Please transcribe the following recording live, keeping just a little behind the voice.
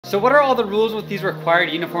So what are all the rules with these required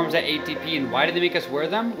uniforms at ATP and why do they make us wear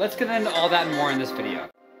them? Let's get into all that and more in this video.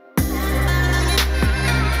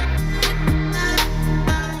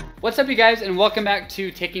 What's up you guys and welcome back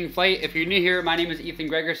to Taking Flight. If you're new here, my name is Ethan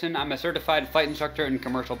Gregerson. I'm a certified flight instructor and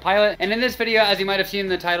commercial pilot. And in this video, as you might have seen in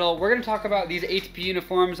the title, we're gonna talk about these ATP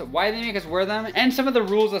uniforms, why they make us wear them, and some of the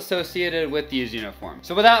rules associated with these uniforms.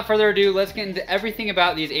 So without further ado, let's get into everything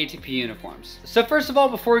about these ATP uniforms. So first of all,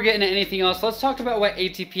 before we get into anything else, let's talk about what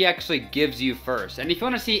ATP actually gives you first. And if you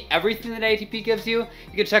wanna see everything that ATP gives you,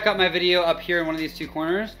 you can check out my video up here in one of these two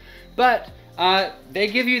corners. But they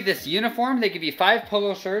give you this uniform. They give you 5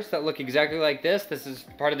 polo shirts that look exactly like this. This is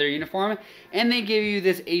part of their uniform. And they give you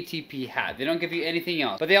this ATP hat. They don't give you anything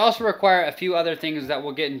else. But they also require a few other things that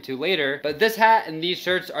we'll get into later. But this hat and these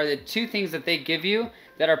shirts are the 2 things that they give you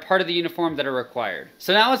that are part of the uniform that are required.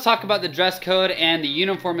 So now let's talk about the dress code and the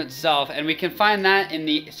uniform itself, and we can find that in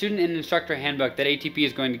the student and instructor handbook that ATP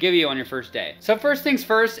is going to give you on your first day. So first things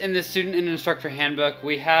first, in the student and instructor handbook,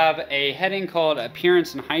 we have a heading called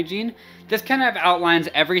Appearance and Hygiene. This kind of outlines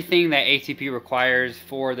everything that ATP requires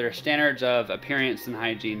for their standards of appearance and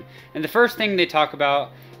hygiene. And the first thing they talk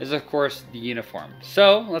about is of course the uniform.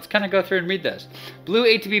 So let's kind of go through and read this. Blue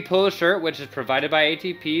ATP polo shirt, which is provided by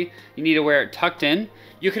ATP. You need to wear it tucked in.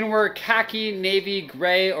 You can wear khaki, navy,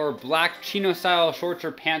 gray, or black chino style shorts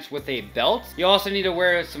or pants with a belt. You also need to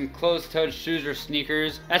wear some closed-toed shoes or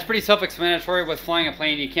sneakers. That's pretty self-explanatory. With flying a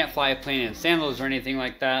plane, you can't fly a plane in sandals or anything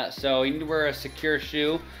like that. So you need to wear a secure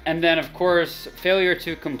shoe. And then of course, failure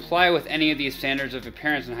to comply with any of these standards of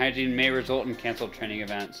appearance and hygiene may result in canceled training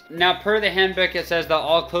events. Now per the handbook, it says that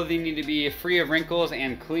all clothing need to be free of wrinkles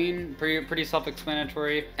and clean. Pretty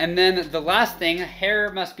self-explanatory. And then the last thing,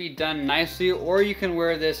 hair must be done nicely, or you can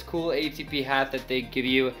wear this cool ATP hat that they give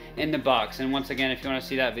you in the box. And once again, if you want to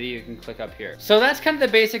see that video, you can click up here. So that's kind of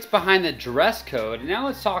the basics behind the dress code. Now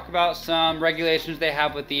let's talk about some regulations they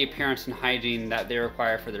have with the appearance and hygiene that they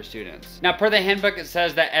require for their students. Now per the handbook, it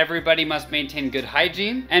says that everybody must maintain good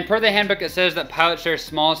hygiene. And per the handbook, it says that pilots share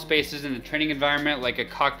small spaces in the training environment like a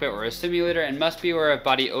cockpit or a simulator and must be aware of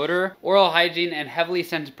body odor, oral hygiene, and heavily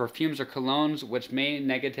scented perfumes or colognes which may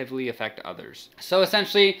negatively affect others. So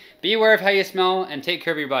essentially, be aware of how you smell and take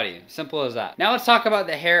care of your body. Simple as that. Now let's talk about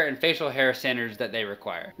the hair and facial hair standards that they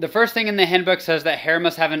require. The first thing in the handbook says that hair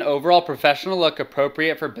must have an overall professional look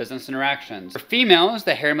appropriate for business interactions. For females,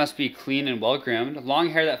 the hair must be clean and well groomed. Long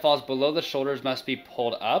hair that falls below the shoulders must be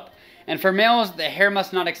pulled up. And for males, the hair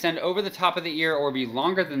must not extend over the top of the ear or be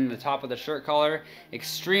longer than the top of the shirt collar.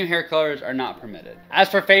 Extreme hair colors are not permitted. As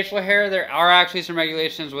for facial hair, there are actually some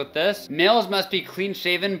regulations with this. Males must be clean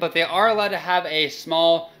shaven, but they are allowed to have a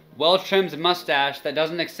small, well-trimmed mustache that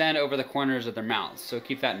doesn't extend over the corners of their mouths, so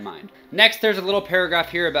keep that in mind. Next, there's a little paragraph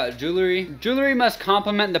here about jewelry. Jewelry must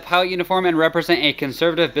complement the pilot uniform and represent a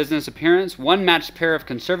conservative business appearance. One matched pair of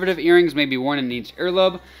conservative earrings may be worn in each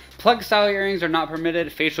earlobe. Plug-style earrings are not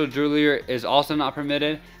permitted. Facial jewelry is also not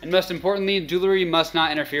permitted. And most importantly, jewelry must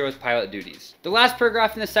not interfere with pilot duties. The last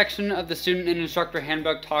paragraph in this section of the student and instructor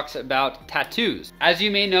handbook talks about tattoos. As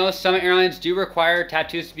you may know, some airlines do require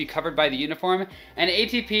tattoos to be covered by the uniform, and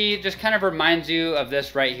ATP just kind of reminds you of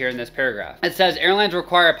this right here in this paragraph. It says airlines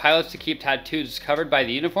require pilots to keep tattoos covered by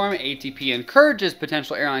the uniform. ATP encourages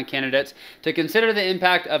potential airline candidates to consider the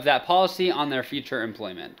impact of that policy on their future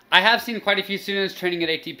employment. I have seen quite a few students training at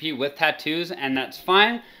ATP with tattoos, and that's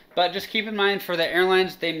fine. But just keep in mind, for the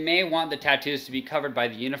airlines, they may want the tattoos to be covered by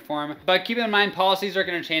the uniform. But keep in mind, policies are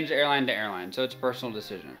going to change airline to airline, so it's a personal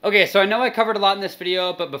decision. Okay, so I know I covered a lot in this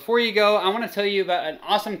video, but before you go, I want to tell you about an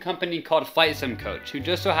awesome company called Flight Sim Coach, who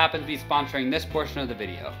just so happens to be sponsoring this portion of the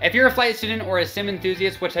video. If you're a flight student or a sim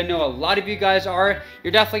enthusiast, which I know a lot of you guys are,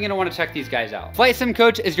 you're definitely going to want to check these guys out. Flight Sim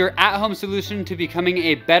Coach is your at-home solution to becoming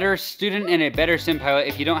a better student and a better sim pilot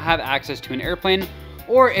if you don't have access to an airplane,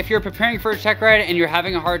 or if you're preparing for a check ride and you're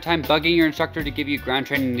having a hard time bugging your instructor to give you ground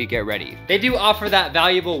training to get ready. They do offer that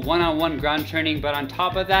valuable one-on-one ground training, but on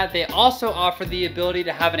top of that, they also offer the ability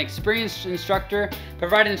to have an experienced instructor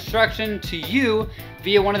provide instruction to you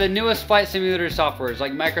via one of the newest flight simulator softwares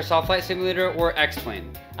like Microsoft Flight Simulator or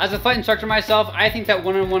X-Plane. As a flight instructor myself, I think that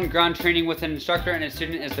one-on-one ground training with an instructor and a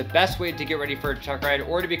student is the best way to get ready for a check ride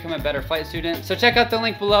or to become a better flight student. So check out the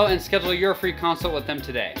link below and schedule your free consult with them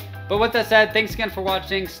today. But with that said, thanks again for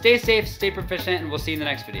watching. Stay safe, stay proficient, and we'll see you in the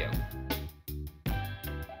next video.